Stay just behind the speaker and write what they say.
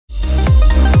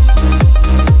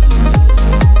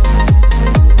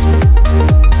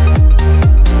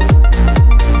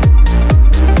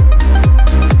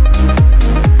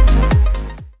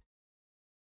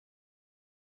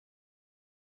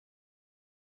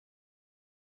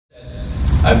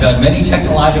I've done many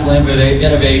technological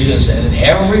innovations, and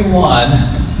every one,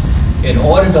 in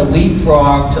order to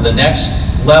leapfrog to the next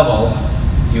level,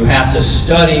 you have to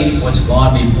study what's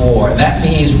gone before. And that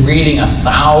means reading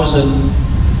 1,000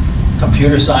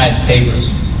 computer science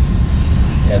papers.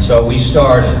 And so we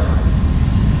started.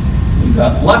 We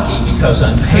got lucky because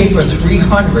on paper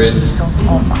 300, it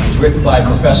was written by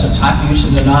Professor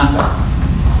Takeuchi Tanaka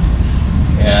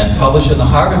and published in the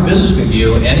Harvard Business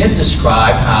Review, and it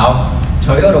described how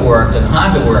Toyota worked and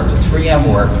Honda worked and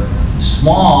 3M worked,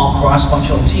 small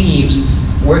cross-functional teams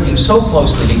working so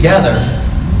closely together.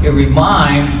 It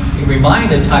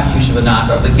reminded Takeuchi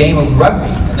Tanaka of the game of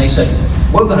rugby, and they said,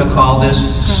 we're going to call this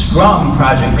Scrum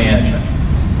Project Management.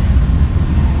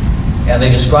 And they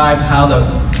described how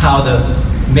the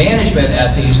management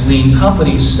at these lean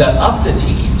companies set up the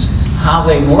teams, how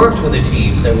they worked with the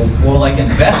teams. They were more like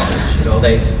investors, you know.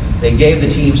 They gave the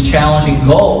teams challenging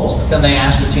goals, but then they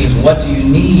asked the teams, what do you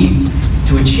need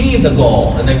to achieve the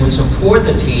goal? And they would support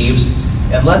the teams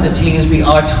and let the teams be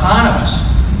autonomous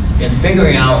in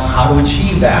figuring out how to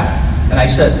achieve that. And I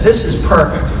said, this is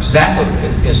perfect. Exactly.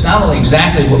 It's not only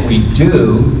exactly what we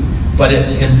do, but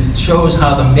it shows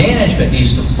how the management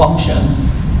needs to function.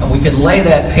 And we can lay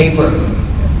that paper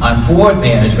on forward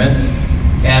management,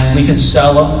 and we can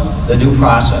sell them the new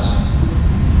process.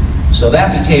 So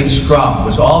that became Scrum. It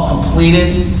was all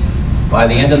completed by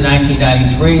the end of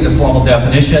 1993, the formal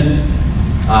definition.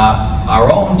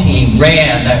 Our own team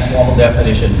ran that formal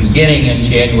definition beginning in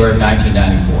January of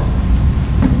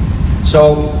 1994.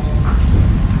 So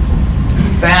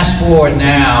fast forward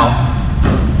now,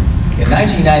 in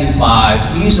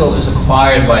 1995, Easel is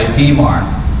acquired by BMark.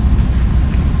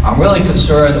 I'm really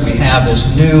concerned that we have this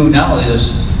new, not only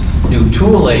this new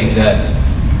tooling that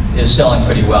is selling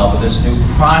pretty well, but this new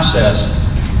process.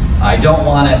 I don't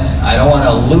want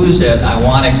to lose it. I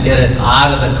want to get it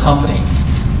out of the company.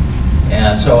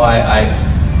 And so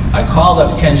I called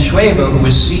up Ken Schwaber, who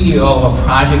was CEO of a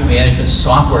project management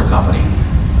software company.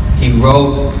 He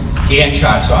wrote Gantt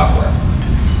chart software.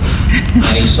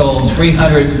 And he sold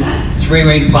 300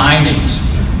 three-ring bindings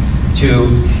to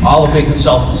all the big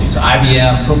consultancies,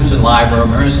 IBM, Coopers & Lybrand,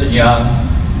 Ernst & Young,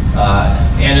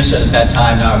 Anderson at that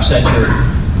time, now Accenture.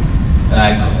 And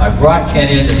I brought Ken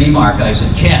into BMark and I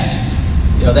said, Ken,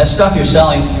 you know, that stuff you're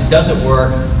selling, it doesn't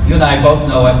work. You and I both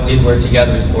know it. We'd worked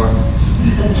together before.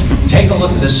 Take a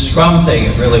look at this Scrum thing.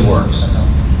 It really works.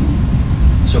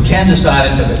 So Ken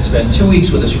decided to spend 2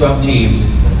 weeks with the Scrum team.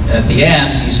 And at the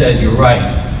end, he said, you're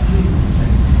right.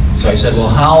 So I said, well,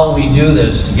 how will we do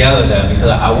this together then? Because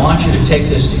I want you to take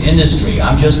this to industry.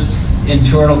 I'm just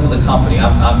internal to the company.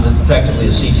 I'm effectively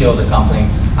the CTO of the company.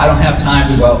 I don't have time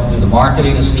to go out and do the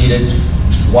marketing that's needed.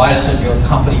 Why doesn't your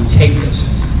company take this?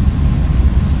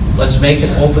 Let's make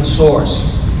it open source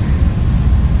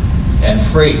and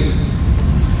free.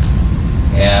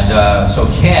 And so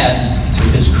Ken, to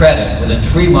his credit, within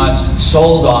 3 months,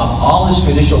 sold off all his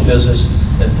traditional business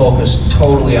and focused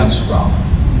totally on Scrum.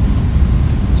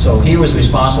 So he was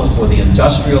responsible for the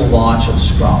industrial launch of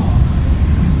Scrum.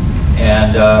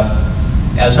 And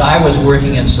as I was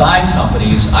working inside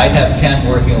companies, I'd have Ken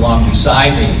working along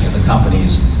beside me in the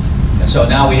companies. And so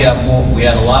now we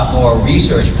had a lot more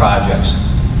research projects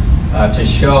to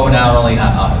show not only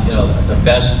how, you know, the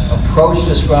best approach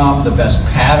to Scrum, the best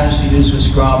patterns to use with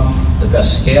Scrum, the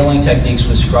best scaling techniques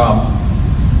with Scrum.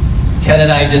 Ken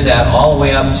and I did that all the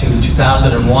way up to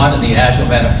 2001 in the Agile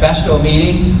Manifesto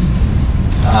meeting.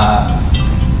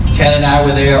 Ken and I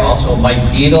were there, also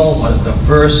Mike Beadle, one of the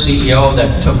first CEO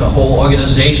that took a whole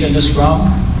organization to Scrum.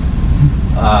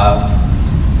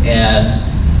 And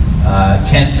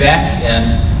Kent Beck,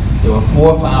 and there were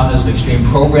 4 founders of Extreme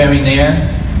Programming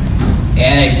there,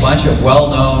 and a bunch of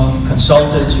well-known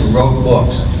consultants who wrote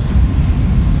books.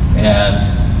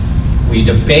 And we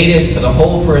debated for the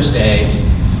whole first day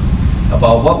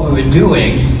about what we were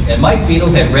doing, and Mike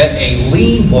Beadle had read a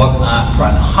lean book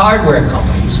from hardware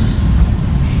companies.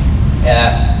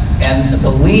 And the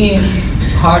lean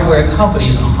hardware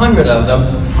companies, 100 of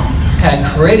them, had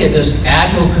created this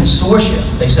Agile consortium.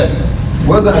 They said,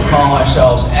 we're going to call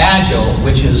ourselves Agile,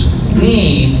 which is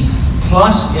lean,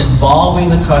 plus involving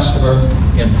the customer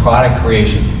in product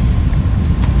creation.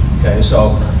 Okay,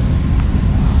 so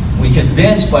we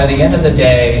convinced by the end of the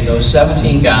day, those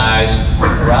 17 guys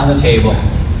around the table,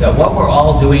 that what we're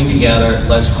all doing together,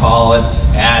 let's call it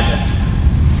Agile.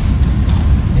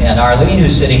 And Arlene,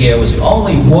 who's sitting here, was the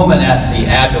only woman at the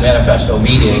Agile Manifesto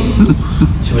meeting.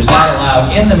 She was not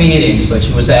allowed in the meetings, but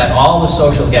she was at all the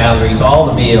social gatherings, all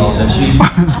the meals, and she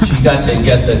got to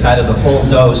get the kind of the full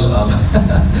dose of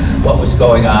what was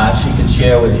going on. She can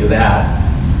share with you that.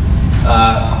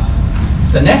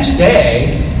 The next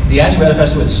day, the Agile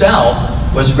Manifesto itself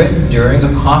was written during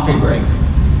a coffee break.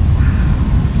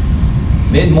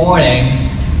 Mid-morning,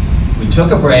 we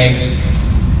took a break.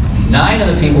 9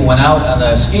 of the people went out on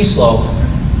the ski slope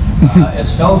at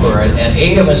Snowbird, and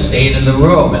 8 of us stayed in the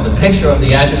room. And the picture of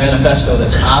the Agile Manifesto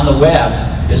that's on the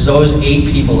web is those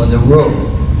 8 people in the room.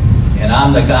 And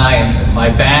I'm the guy, and my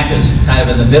back is kind of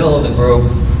in the middle of the group.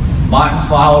 Martin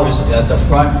Fowler is at the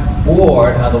front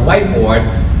board, on the whiteboard,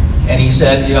 and he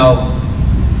said, you know,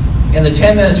 in the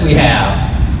 10 minutes we have,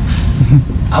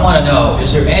 I want to know,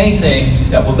 is there anything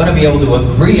that we're going to be able to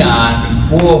agree on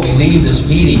before we leave this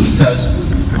meeting? Because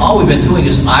all we've been doing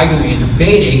is arguing and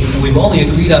debating, and we've only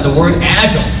agreed on the word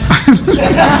agile.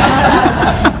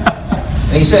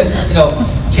 And he said, you know,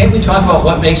 can't we talk about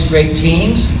what makes great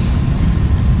teams?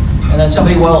 And then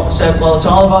somebody said, well, it's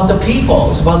all about the people.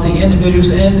 It's about the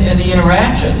individuals and the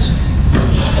interactions.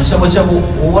 And someone said,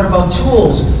 well, what about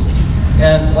tools?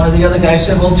 And one of the other guys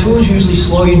said, well, tools usually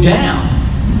slow you down.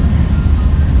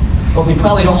 But we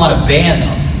probably don't want to ban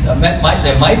them.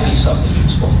 There might be something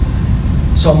useful.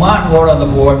 So Martin wrote on the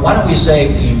board, why don't we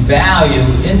say we value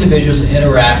individuals and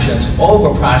interactions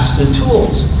over processes and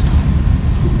tools?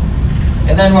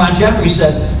 And then Ron Jeffrey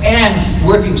said, and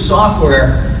working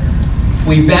software,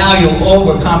 we value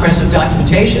over comprehensive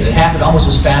documentation. It happened almost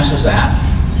as fast as that.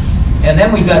 And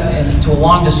then we got into a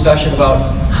long discussion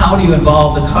about how do you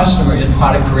involve the customer in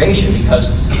product creation, because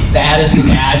that is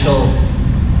the Agile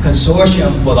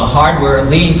consortium for the hardware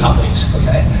lean companies,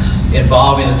 okay?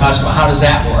 Involving the customer, how does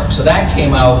that work? So that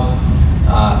came out,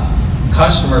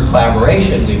 customer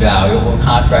collaboration we value over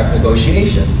contract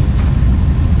negotiation.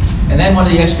 And then one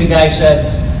of the XP guys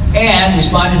said, and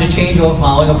responding to change over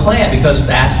following a plan, because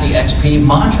that's the XP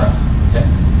mantra, okay?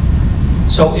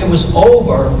 So it was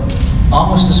over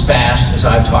almost as fast as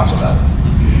I've talked about it.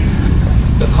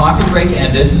 The coffee break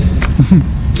ended,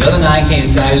 the other 9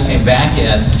 guys came back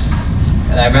in,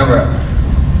 and I remember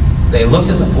they looked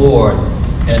at the board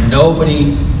and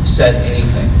nobody said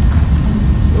anything.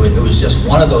 It was just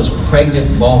one of those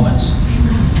pregnant moments.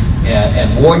 And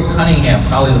Ward Cunningham,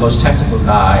 probably the most technical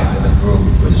guy in the group,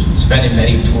 was spending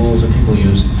many tools that people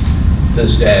use to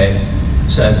this day,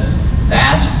 said,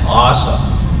 that's awesome.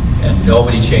 And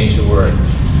nobody changed a word.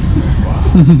 Wow.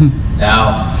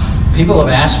 Now, people have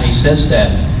asked me since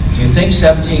then, do you think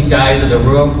 17 guys in the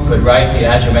room could write the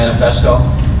Agile Manifesto?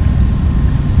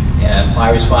 And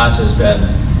my response has been,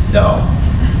 no,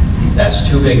 that's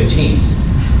too big a team.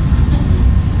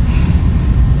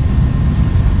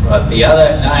 But the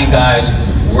other 9 guys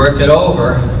worked it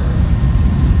over,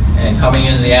 and coming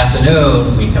into the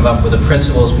afternoon, we come up with the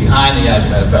principles behind the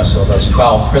Agile Manifesto, those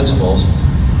 12 principles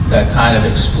that kind of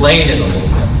explain it a little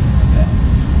bit. Okay?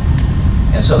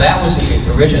 And so that was the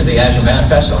origin of the Agile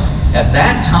Manifesto. At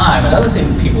that time, another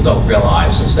thing people don't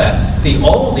realize is that the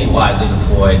only widely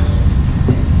deployed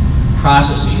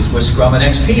processes were Scrum and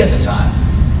XP at the time.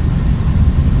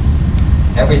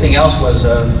 Everything else was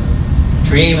a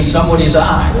dream in somebody's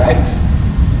eye, right?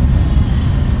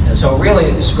 And so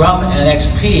really, Scrum and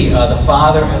XP are the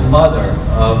father and mother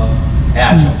of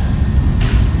Agile.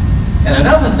 And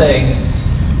another thing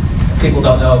people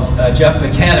don't know, Jeff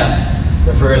McKenna,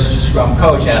 the first Scrum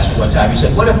coach, asked me one time, he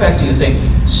said, what effect do you think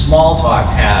small talk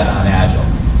had on Agile?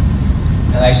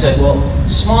 And I said, well,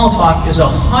 small talk is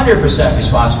 100%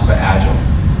 responsible for Agile.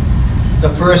 The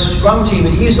first Scrum team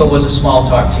at ESO was a small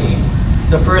talk team.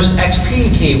 The first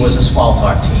XP team was a small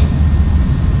talk team.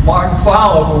 Martin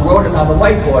Fowler, who wrote it on the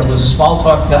whiteboard, was a small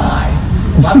talk guy.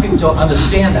 A lot of people don't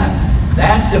understand that.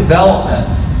 That development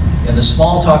in the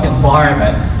small talk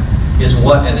environment is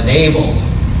what enabled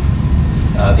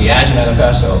the Agile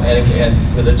Manifesto.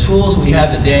 And with the tools we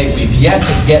have today, we've yet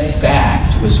to get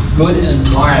back to as good an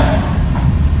environment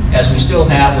as we still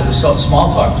have with the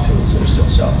small talk tools that are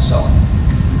still selling.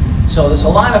 So there's a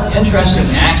lot of interesting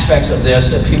aspects of this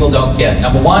that people don't get.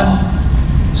 Number one,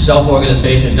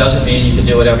 self-organization doesn't mean you can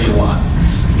do whatever you want.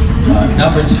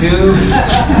 Number 2,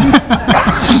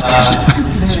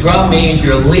 Scrum means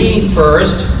you're lean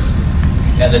first,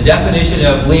 and the definition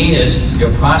of lean is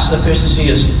your process efficiency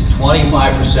is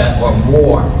 25% or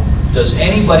more. Does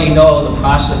anybody know the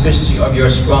process efficiency of your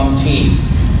Scrum team?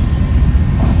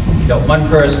 You got one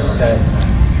person, okay?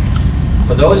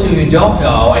 For those of you who don't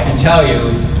know, I can tell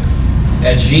you,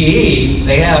 at GE,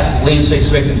 they have Lean Six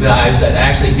Sigma guys that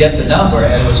actually get the number,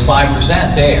 and it was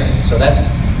 5% there. So that's,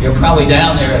 you're probably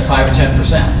down there at 5 or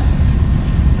 10%.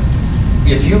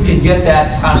 If you can get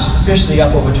that process efficiency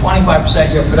up over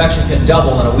 25%, your production can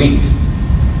double in a week.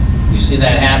 You see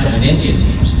that happen in Indian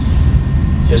teams.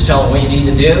 Just tell them what you need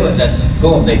to do, and then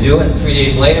boom, they do it, and 3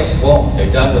 days later, boom, they're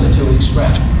done with a 2-week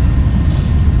sprint.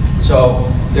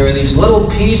 So there are these little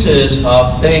pieces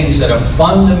of things that are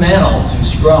fundamental to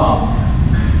Scrum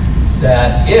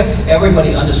that if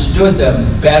everybody understood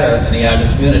them better in the Agile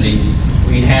community,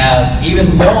 we'd have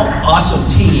even more awesome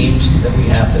teams than we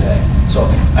have today. So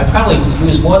I probably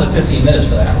used more than 15 minutes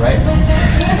for that, right?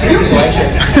 So I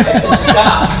should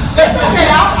stop. It's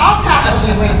okay, I'll tackle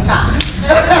you when it's time.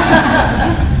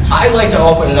 I'd like to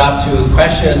open it up to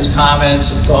questions,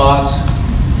 comments, and thoughts,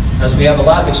 because we have a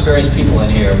lot of experienced people in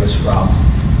here with Scrum.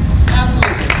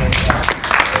 Absolutely.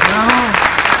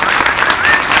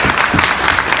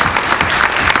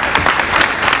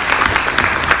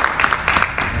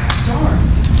 Darn.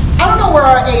 I don't know where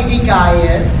our AV guy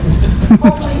is.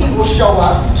 Hopefully he will show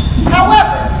up.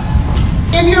 However,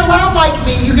 if you're loud like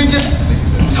me, you can just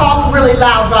talk really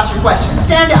loud about your questions.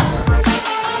 Stand up.